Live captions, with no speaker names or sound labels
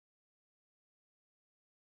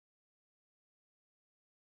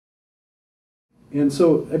And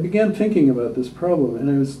so I began thinking about this problem, and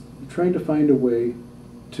I was trying to find a way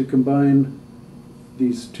to combine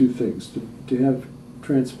these two things, to have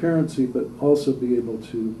transparency, but also be able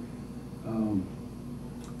to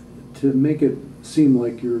make it seem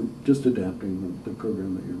like you're just adapting the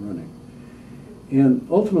program that you're running. And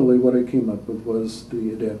ultimately what I came up with was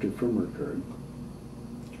the Adaptive Firmware Card.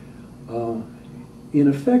 In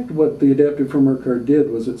effect, what the Adaptive Firmware Card did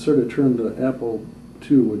was it sort of turned the Apple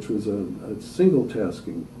II, which was a single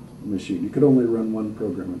tasking machine. You could only run one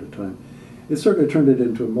program at a time. It sort of turned it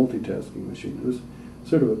into a multitasking machine. It was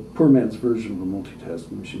sort of a poor man's version of a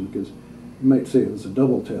multitasking machine, because you might say it was a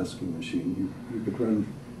double tasking machine. You could run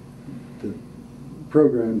the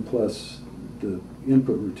program plus the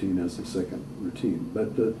input routine as the second routine.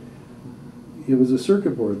 But it was a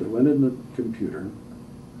circuit board that went in the computer,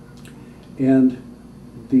 and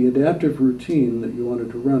the adaptive routine that you wanted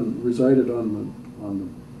to run resided on the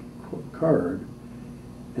card,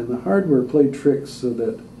 and the hardware played tricks so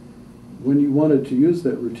that when you wanted to use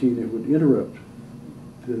that routine, it would interrupt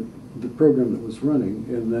the program that was running,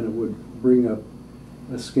 and then it would bring up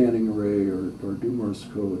a scanning array or do Morse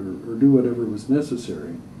code or do whatever was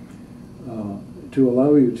necessary to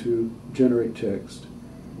allow you to generate text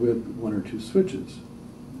with one or two switches.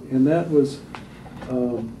 And that was,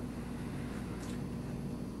 and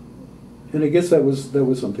I guess that was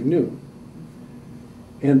something new.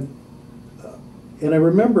 And I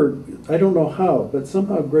remember, I don't know how, but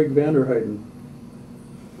somehow Greg Vanderheiden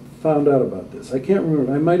found out about this. I can't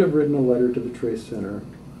remember. I might have written a letter to the Trace Center,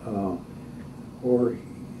 or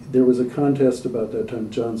there was a contest about that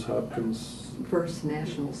time, Johns Hopkins. First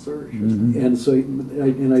national search. Mm-hmm. And so,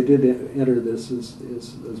 I did enter this as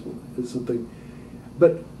something.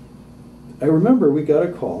 But I remember we got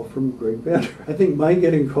a call from Greg Vanderheiden. I think my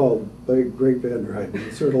getting called by Greg Vanderheiden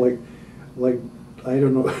was sort of like I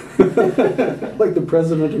don't know, like the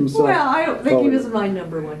president himself. Well, I don't think he was my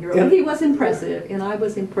number one hero. But he was impressive, and I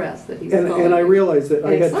was impressed that he was calling. And I realized that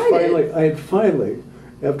I had finally,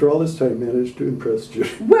 after all this time, managed to impress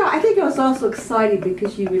Judy. Well, I think I was also excited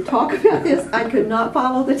because you would talk about this. I could not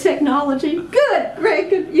follow the technology. Good,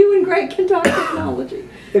 Greg. You and Greg can talk technology.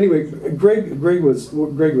 Anyway, Greg was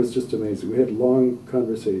just amazing. We had long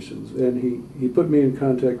conversations, and he put me in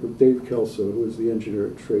contact with Dave Kelso, who was the engineer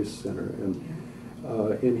at Trace Center,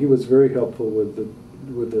 and he was very helpful with the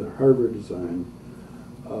hardware design.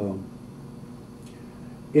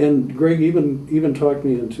 And Greg even talked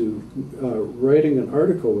me into writing an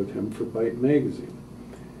article with him for Byte magazine,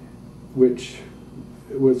 which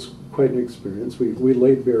was quite an experience. We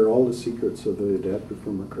laid bare all the secrets of the Adaptive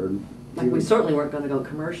Firmware Card. Like, we certainly weren't going to go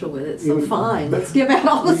commercial with it, so fine, let's give out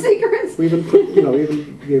all the secrets. We even put,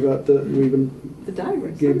 even gave out the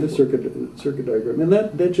diagram. Gave the circuit diagram, and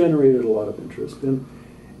that generated a lot of interest.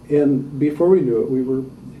 And before we knew it, we were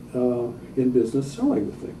in business selling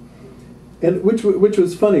the thing. And which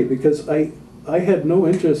was funny, because I had no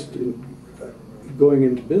interest in going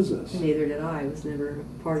into business. Neither did I. It was never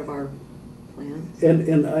part of our plan.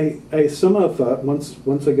 And I somehow thought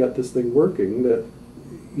once I got this thing working that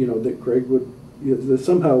that Greg would that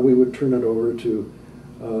somehow we would turn it over to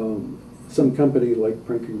some company like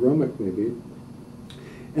Frankie Romick maybe.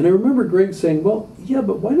 And I remember Greg saying, "Well, yeah,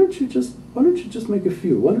 but why don't you just make a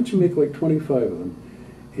few? Why don't you make like 25 of them,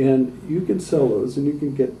 and you can sell those and you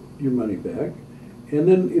can get your money back, and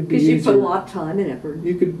then it'd be easier." Because you put a lot of time and effort.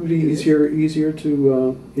 You could be easier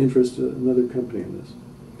to interest another company in this.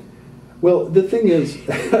 Well, the thing is,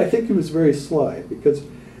 I think he was very sly, because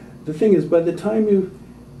the thing is, by the time you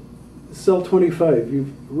sell 25,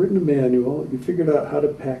 you've written a manual, you figured out how to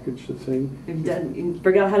package the thing. You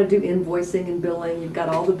figured out how to do invoicing and billing. You've got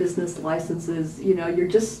all the business licenses. You have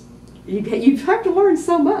to learn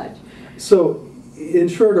so much. So, in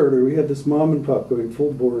short order, we had this mom and pop going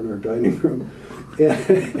full bore in our dining room,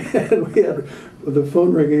 and we had the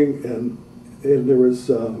phone ringing, and there was,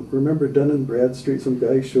 remember Dun and Bradstreet, some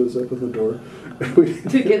guy shows up at the door.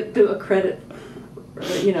 to get to a credit,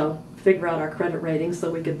 figure out our credit rating so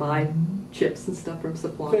we could buy chips and stuff from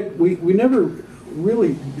suppliers. In fact, we never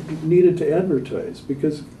really needed to advertise,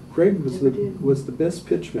 because Greg was the best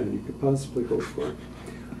pitchman you could possibly hope for.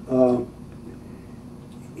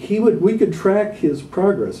 We could track his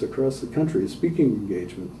progress across the country, his speaking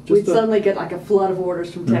engagements. We'd suddenly get like a flood of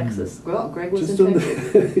orders from Texas. Well, Greg was in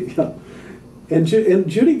Texas. Yeah. And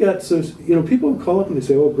Judy got so, people would call up and they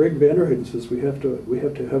say, "Oh, Greg Vanderheiden says we have to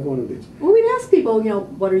have one of these." Well, we'd ask people,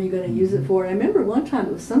 what are you going to use it for? And I remember one time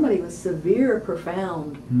it was somebody with severe,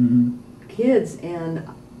 profound kids, and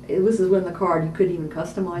it was when the card, you couldn't even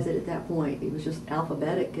customize it at that point. It was just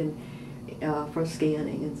alphabetic and for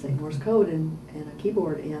scanning and say Morse code and a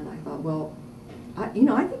keyboard. And I thought, well, I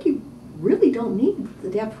think you really don't need the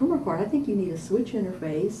Adaptive Firmware Card. I think you need a switch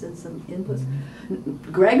interface and some inputs.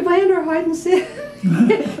 Greg Vander Heidensen,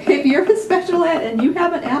 if you're a special ed and you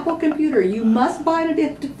have an Apple computer, you must buy an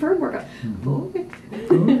Adaptive Firmware Card. Okay.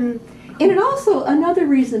 And it also, another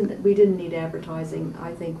reason that we didn't need advertising,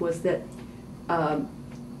 I think, was that the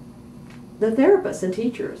therapists and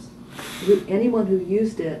teachers, anyone who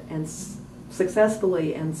used it and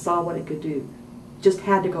successfully and saw what it could do, just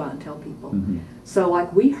had to go out and tell people. So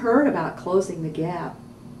like we heard about closing the gap.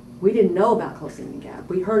 We didn't know about closing the gap.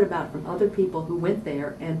 We heard about it from other people who went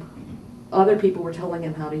there, and other people were telling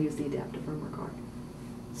them how to use the Adaptive Firmware Card.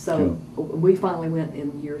 So we finally went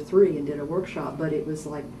in year 3 and did a workshop, but it was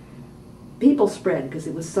like people spread because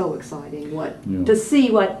it was so exciting to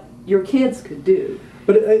see what your kids could do.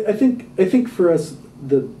 But I think for us,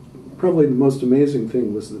 probably the most amazing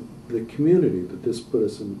thing was the community that this put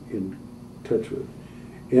us in touch with.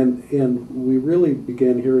 And we really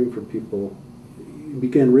began hearing from people,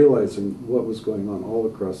 began realizing what was going on all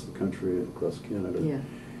across the country and across Canada. Yeah.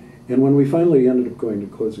 And when we finally ended up going to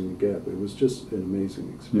Closing the Gap, it was just an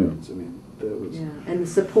amazing experience. I mean, that was... Yeah, and the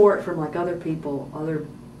support from like other people, other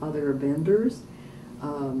vendors,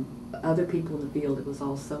 other people in the field, it was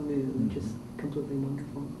all so new and just completely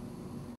wonderful.